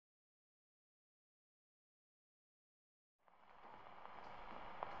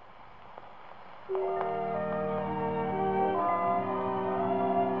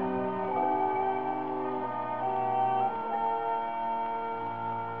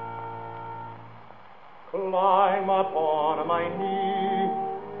Climb upon my knee,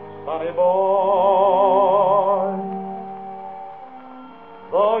 Sonny Boy.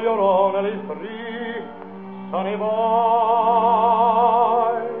 Though you're only 3, Sonny Boy,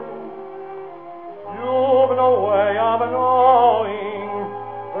 you've no way of knowing,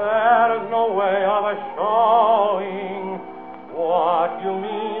 there's no way of showing what you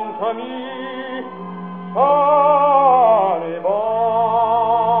mean to me, Sonny Boy.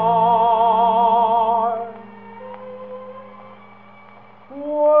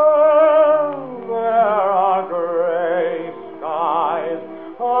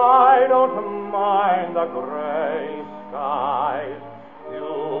 The gray skies you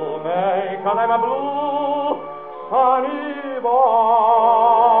make, and I'm a blue Sonny Boy.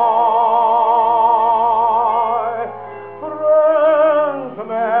 Friends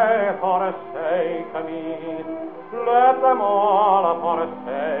may forsake me, let them all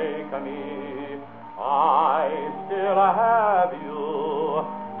forsake me, I still have you,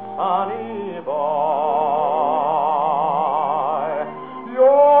 Sonny Boy.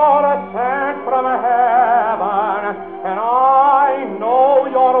 You're a sent from heaven, and I know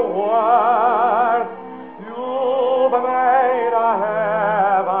your worth. You've made a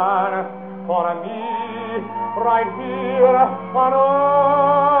heaven for me right here on earth.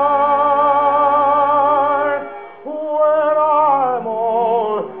 When I'm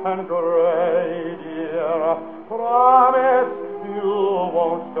old and gray, dear, promise you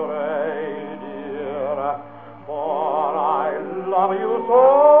won't stray, dear, for I love you so,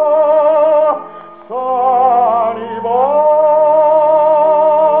 Sonny Boy.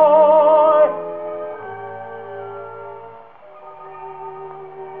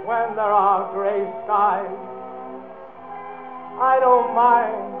 When there are gray skies, I don't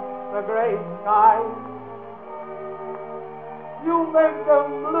mind the gray skies. You make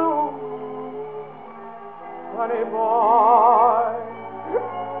them blue, Sonny Boy.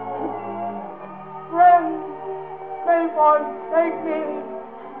 Friends may forsake me,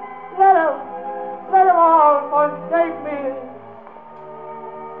 let them all forsake me,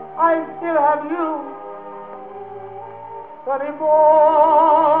 I still have you, Sonny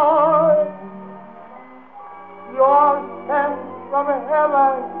Boy. You're sent from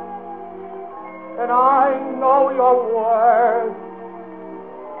heaven, and I know your worth.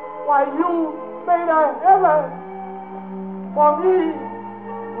 Why, you made a heaven for me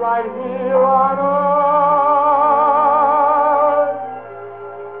right here on earth.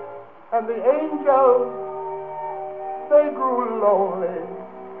 And the angels, they grew lonely,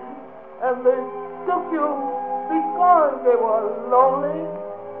 and they took you because they were lonely.